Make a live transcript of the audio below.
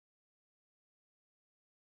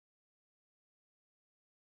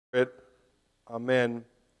Spirit. Amen.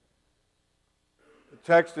 The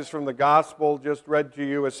text is from the Gospel just read to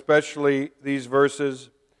you, especially these verses.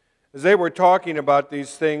 As they were talking about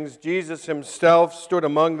these things, Jesus himself stood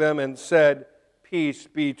among them and said, "Peace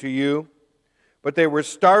be to you." But they were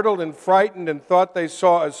startled and frightened and thought they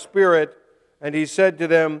saw a spirit. And he said to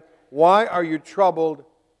them, "Why are you troubled?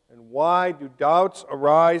 And why do doubts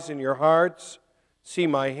arise in your hearts? See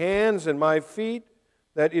my hands and my feet,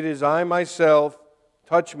 that it is I myself.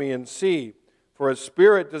 Touch me and see. For a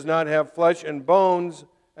spirit does not have flesh and bones,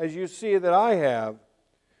 as you see that I have."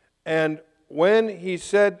 And when he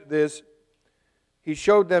said this, he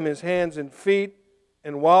showed them his hands and feet.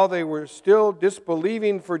 And while they were still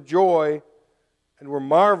disbelieving for joy and were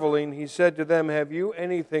marveling, he said to them, "Have you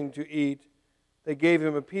anything to eat?" They gave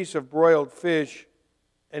him a piece of broiled fish,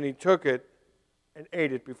 and he took it and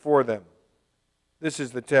ate it before them. This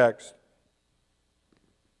is the text.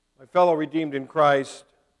 My fellow redeemed in Christ,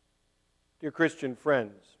 dear Christian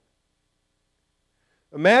friends,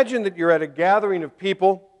 imagine that you're at a gathering of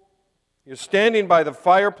people. You're standing by the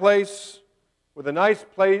fireplace with a nice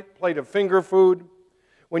plate of finger food.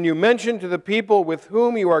 When you mention to the people with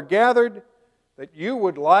whom you are gathered that you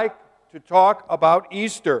would like to talk about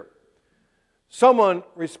Easter, someone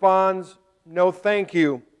responds, "No, thank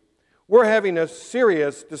you. We're having a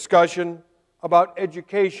serious discussion about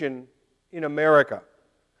education in America."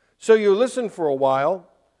 So you listen for a while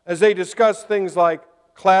as they discuss things like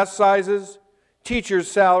class sizes, teachers'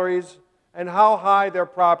 salaries, and how high their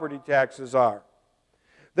property taxes are.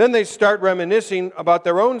 Then they start reminiscing about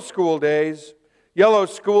their own school days, yellow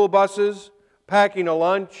school buses, packing a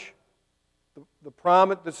lunch, the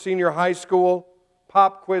prom at the senior high school,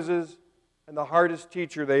 pop quizzes, and the hardest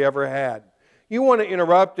teacher they ever had. You want to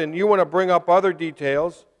interrupt and you want to bring up other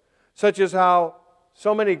details, such as how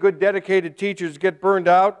so many good dedicated teachers get burned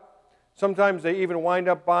out. Sometimes they even wind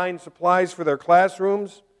up buying supplies for their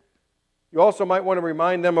classrooms. You also might want to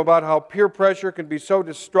remind them about how peer pressure can be so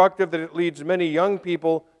destructive that it leads many young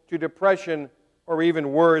people to depression or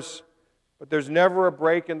even worse. But there's never a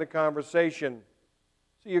break in the conversation.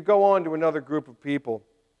 So you go on to another group of people.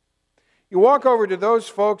 You walk over to those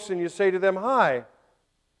folks and you say to them, "Hi,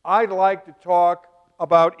 I'd like to talk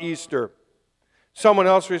about Easter." Someone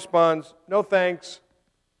else responds, "No thanks.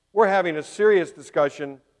 We're having a serious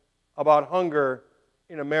discussion about hunger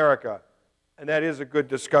in America." And that is a good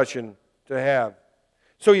discussion to have.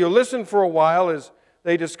 So you listen for a while as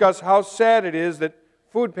they discuss how sad it is that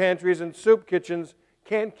food pantries and soup kitchens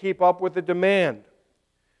can't keep up with the demand.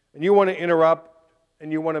 And you want to interrupt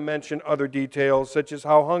and you want to mention other details, such as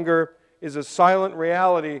how hunger is a silent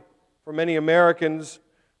reality for many Americans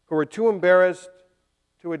who are too embarrassed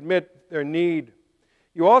to admit their need.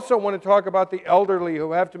 You also want to talk about the elderly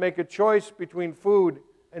who have to make a choice between food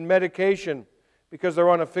and medication because they're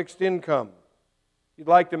on a fixed income. You'd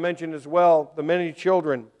like to mention as well the many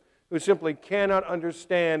children who simply cannot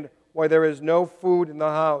understand why there is no food in the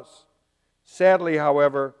house. Sadly,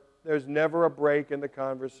 however, there's never a break in the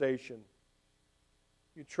conversation.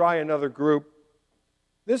 You try another group.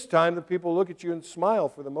 This time the people look at you and smile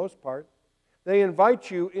for the most part. They invite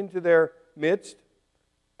you into their midst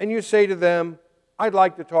and you say to them, "I'd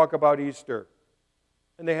like to talk about Easter."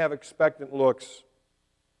 And they have expectant looks.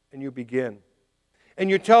 And you begin. And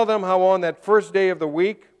you tell them how on that first day of the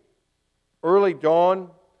week, early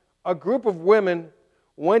dawn, a group of women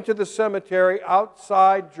went to the cemetery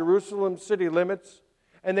outside Jerusalem city limits,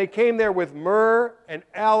 and they came there with myrrh and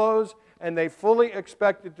aloes, and they fully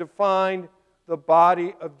expected to find the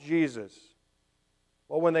body of Jesus.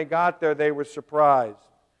 Well, when they got there, they were surprised.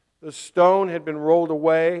 The stone had been rolled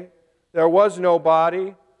away. There was no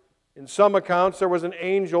body. In some accounts, there was an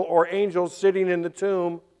angel or angels sitting in the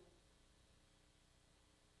tomb.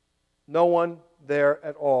 No one there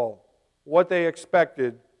at all. What they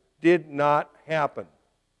expected did not happen.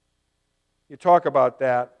 You talk about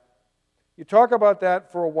that. You talk about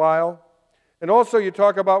that for a while. And also you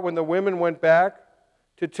talk about when the women went back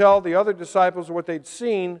to tell the other disciples what they'd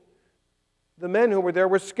seen. The men who were there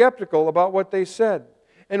were skeptical about what they said.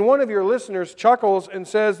 And one of your listeners chuckles and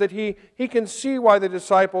says that he can see why the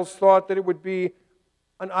disciples thought that it would be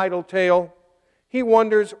an idle tale. He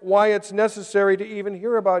wonders why it's necessary to even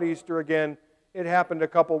hear about Easter again. It happened a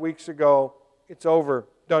couple weeks ago. It's over,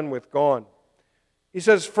 done with, gone. He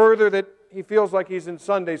says further that he feels like he's in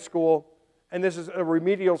Sunday school and this is a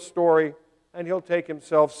remedial story and he'll take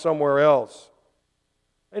himself somewhere else.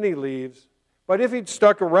 And he leaves. But if he'd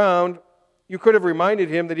stuck around, you could have reminded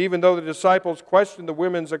him that even though the disciples questioned the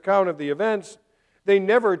women's account of the events, they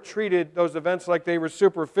never treated those events like they were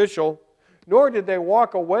superficial, nor did they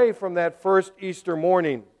walk away from that first Easter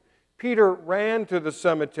morning. Peter ran to the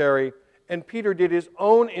cemetery, and Peter did his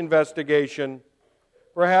own investigation,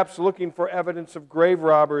 perhaps looking for evidence of grave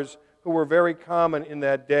robbers who were very common in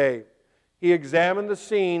that day. He examined the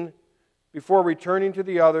scene before returning to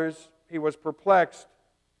the others. He was perplexed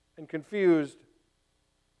and confused,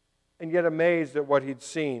 and yet amazed at what he'd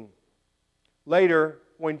seen. Later,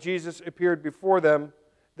 when Jesus appeared before them,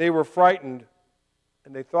 they were frightened,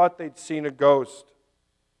 and they thought they'd seen a ghost.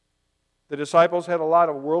 The disciples had a lot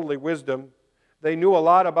of worldly wisdom. They knew a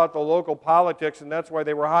lot about the local politics, and that's why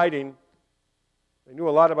they were hiding. They knew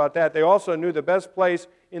a lot about that. They also knew the best place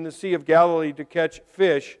in the Sea of Galilee to catch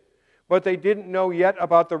fish, but they didn't know yet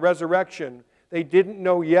about the resurrection. They didn't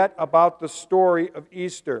know yet about the story of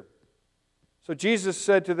Easter. So Jesus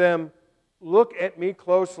said to them, "Look at me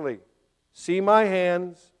closely. See my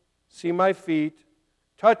hands, see my feet,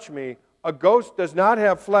 touch me. A ghost does not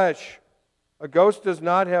have flesh. A ghost does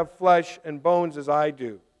not have flesh and bones as I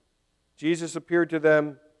do." Jesus appeared to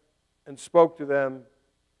them and spoke to them,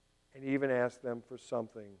 and even asked them for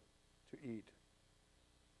something to eat.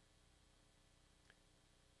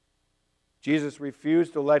 Jesus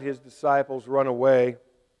refused to let his disciples run away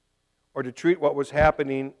or to treat what was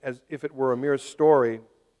happening as if it were a mere story.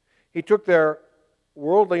 He took their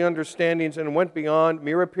worldly understandings and went beyond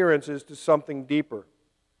mere appearances to something deeper.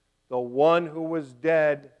 The one who was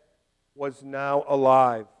dead was now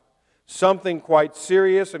alive. Something quite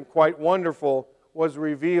serious and quite wonderful was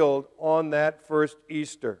revealed on that first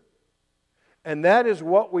Easter. And that is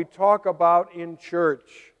what we talk about in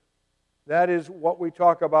church. That is what we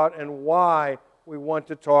talk about and why we want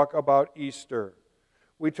to talk about Easter.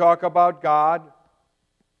 We talk about God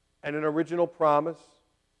and an original promise.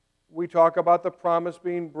 We talk about the promise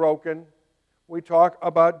being broken. We talk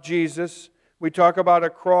about Jesus. We talk about a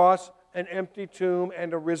cross, an empty tomb,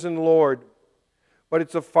 and a risen Lord. But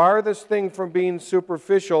it's the farthest thing from being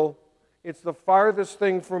superficial. It's the farthest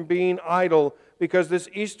thing from being idle, because this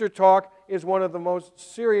Easter talk is one of the most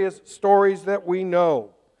serious stories that we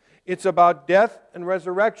know. It's about death and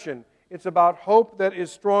resurrection. It's about hope that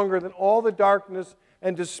is stronger than all the darkness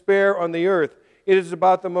and despair on the earth. It is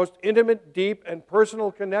about the most intimate, deep, and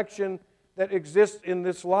personal connection that exists in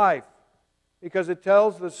this life, because it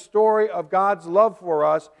tells the story of God's love for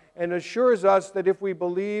us and assures us that if we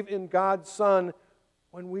believe in God's Son,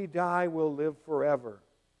 when we die, we'll live forever.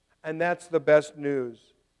 And that's the best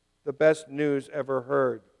news ever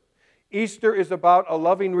heard. Easter is about a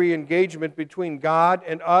loving re-engagement between God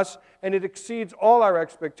and us, and it exceeds all our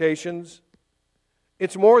expectations.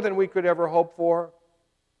 It's more than we could ever hope for.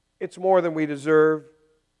 It's more than we deserve.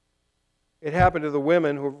 It happened to the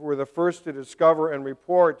women who were the first to discover and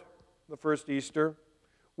report the first Easter.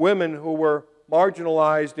 Women who were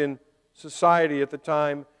marginalized in society at the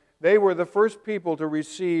time. They were the first people to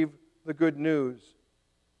receive the good news.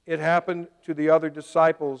 It happened to the other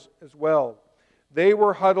disciples as well. They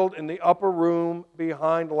were huddled in the upper room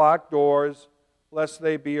behind locked doors, lest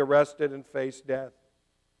they be arrested and face death.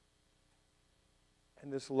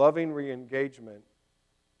 And this loving re-engagement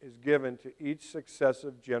is given to each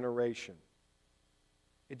successive generation.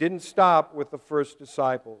 It didn't stop with the first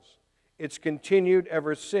disciples. It's continued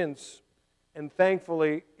ever since, and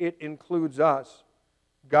thankfully it includes us.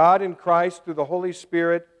 God in Christ, through the Holy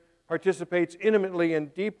Spirit, participates intimately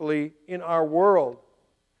and deeply in our world,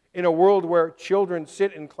 in a world where children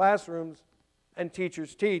sit in classrooms and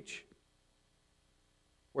teachers teach,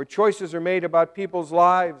 where choices are made about people's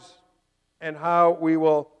lives and how we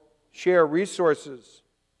will share resources,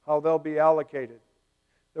 how they'll be allocated.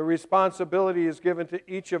 The responsibility is given to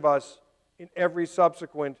each of us in every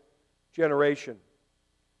subsequent generation.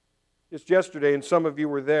 Just yesterday, and some of you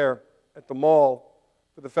were there at the mall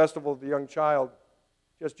for the Festival of the Young Child,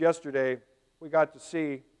 just yesterday we got to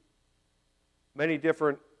see many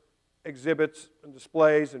different exhibits and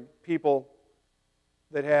displays and people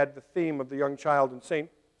that had the theme of the young child. And St.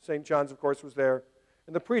 John's, of course, was there.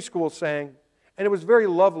 And the preschool sang. And it was very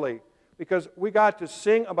lovely because we got to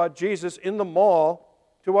sing about Jesus in the mall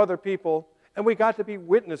to other people, and we got to be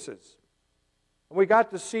witnesses. And we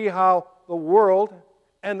got to see how the world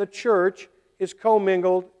and the church is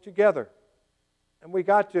commingled together. And we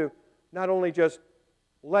got to not only just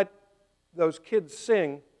let those kids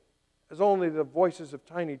sing, as only the voices of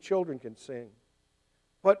tiny children can sing,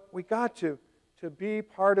 but we got to be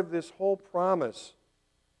part of this whole promise,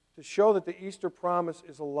 to show that the Easter promise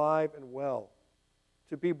is alive and well,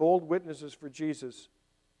 to be bold witnesses for Jesus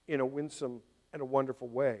in a winsome and a wonderful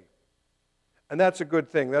way. And that's a good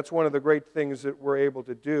thing. That's one of the great things that we're able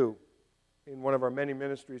to do in one of our many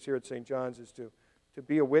ministries here at St. John's, is to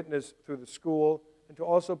be a witness through the school and to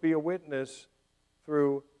also be a witness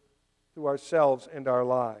through ourselves and our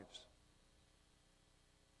lives.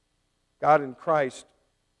 God in Christ,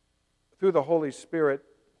 through the Holy Spirit,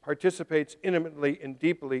 participates intimately and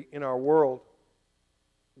deeply in our world.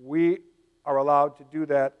 We are allowed to do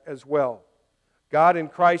that as well. God in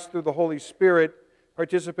Christ, through the Holy Spirit,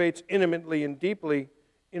 participates intimately and deeply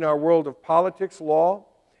in our world of politics, law,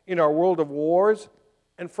 in our world of wars,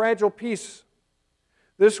 and fragile peace.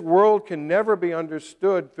 This world can never be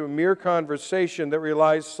understood through mere conversation that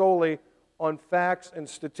relies solely on facts and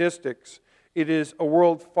statistics. It is a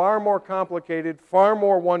world far more complicated, far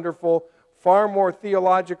more wonderful, far more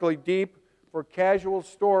theologically deep for casual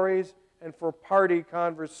stories and for party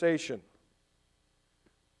conversation.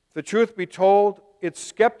 If the truth be told, it's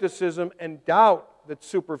skepticism and doubt that's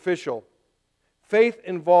superficial. Faith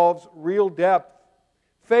involves real depth.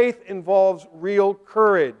 Faith involves real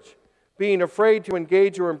courage. Being afraid to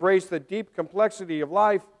engage or embrace the deep complexity of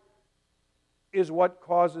life is what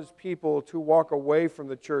causes people to walk away from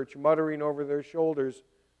the church, muttering over their shoulders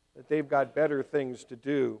that they've got better things to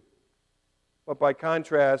do. But by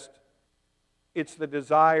contrast, it's the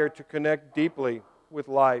desire to connect deeply with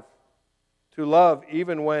life, to love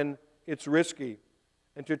even when it's risky,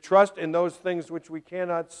 and to trust in those things which we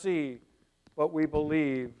cannot see, but we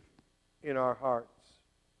believe in our hearts.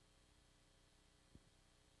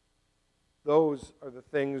 Those are the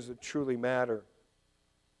things that truly matter.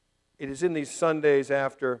 It is in these Sundays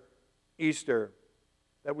after Easter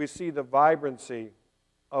that we see the vibrancy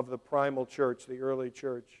of the primal church, the early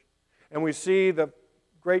church. And we see the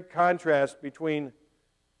great contrast between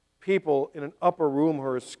people in an upper room who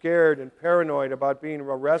are scared and paranoid about being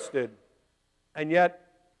arrested, and yet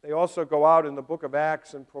they also go out in the book of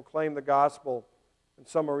Acts and proclaim the gospel, and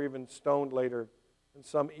some are even stoned later, and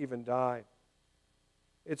some even die.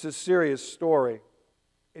 It's a serious story.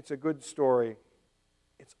 It's a good story.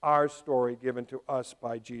 It's our story given to us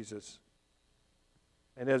by Jesus.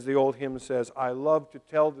 And as the old hymn says, I love to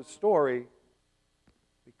tell the story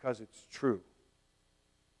because it's true.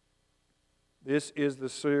 This is the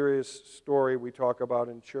serious story we talk about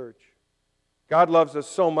in church. God loves us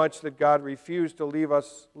so much that God refused to leave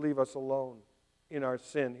us alone in our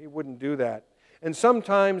sin. He wouldn't do that. And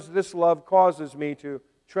sometimes this love causes me to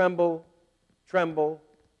tremble, tremble,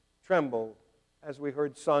 tremble, as we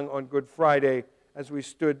heard sung on Good Friday as we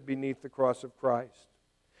stood beneath the cross of Christ.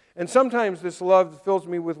 And sometimes this love fills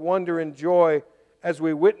me with wonder and joy as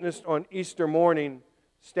we witnessed on Easter morning,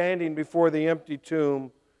 standing before the empty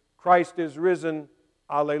tomb, Christ is risen,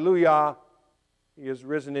 alleluia. He is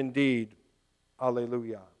risen indeed,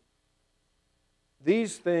 alleluia.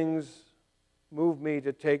 These things move me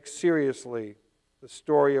to take seriously the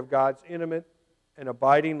story of God's intimate and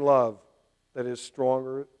abiding love that is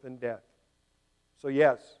stronger than death. So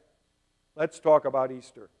yes, let's talk about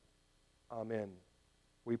Easter. Amen.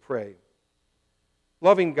 We pray.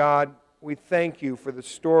 Loving God, we thank you for the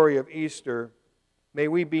story of Easter. May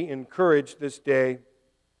we be encouraged this day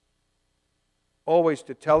always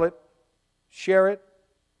to tell it, share it,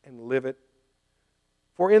 and live it.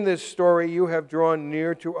 For in this story you have drawn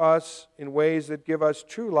near to us in ways that give us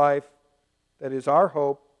true life, that is our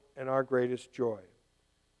hope and our greatest joy.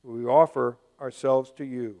 We offer ourselves to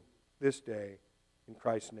you this day in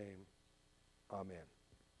Christ's name. Amen.